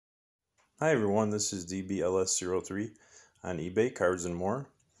Hi everyone, this is DBLS03 on eBay, Cards and More.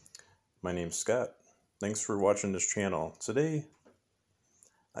 My name's Scott. Thanks for watching this channel. Today,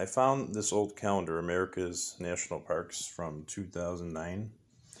 I found this old calendar, America's National Parks from 2009.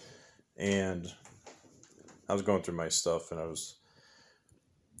 And I was going through my stuff and I was,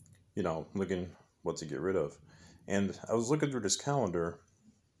 looking what to get rid of. And I was looking through this calendar,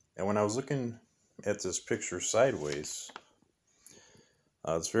 and when I was looking at this picture sideways,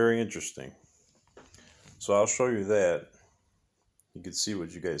 it's very interesting. So I'll show you that. You can see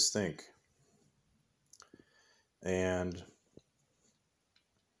what you guys think. And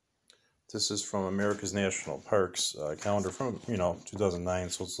this is from America's National Parks calendar from 2009,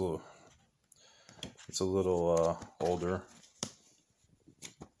 so it's a little older.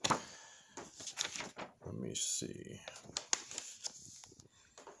 Let me see.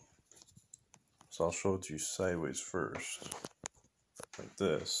 So I'll show it to you sideways first, like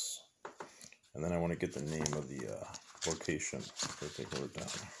this, and then I want to get the name of the location. So take a look down.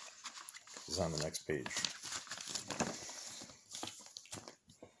 It's on the next page.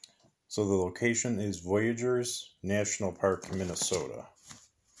 So the location is Voyageurs National Park, Minnesota.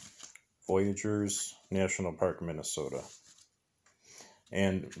 Voyageurs National Park, Minnesota.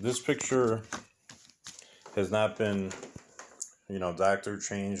 And this picture has not been, doctor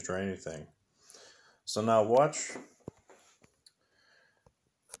changed or anything. So now watch.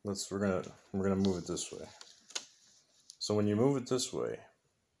 We're gonna move it this way. So when you move it this way,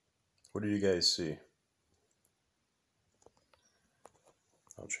 what do you guys see?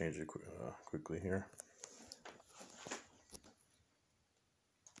 I'll change it quickly here.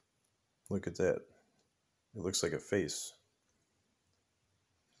 Look at that. It looks like a face.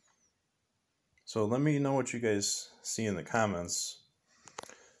 So let me know what you guys see in the comments.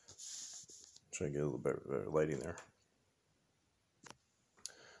 Try to get a little bit better lighting there.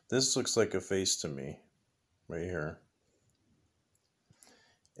 This looks like a face to me, right here.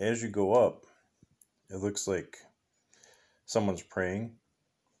 As you go up, it looks like someone's praying.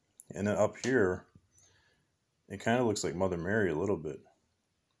 And then up here, it kind of looks like Mother Mary a little bit.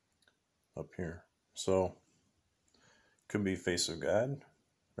 Up here. So, could be face of God,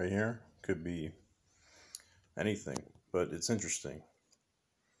 right here. Could be anything, but it's interesting.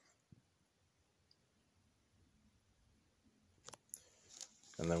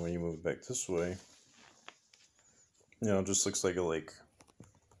 And then when you move it back this way, it just looks like a lake.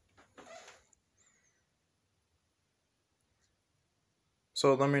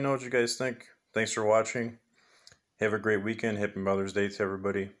 So let me know what you guys think. Thanks for watching. Have a great weekend. Happy Mother's Day to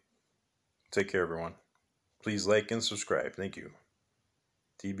everybody. Take care, everyone. Please like and subscribe. Thank you.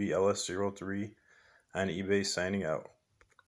 DBLS03 on eBay signing out.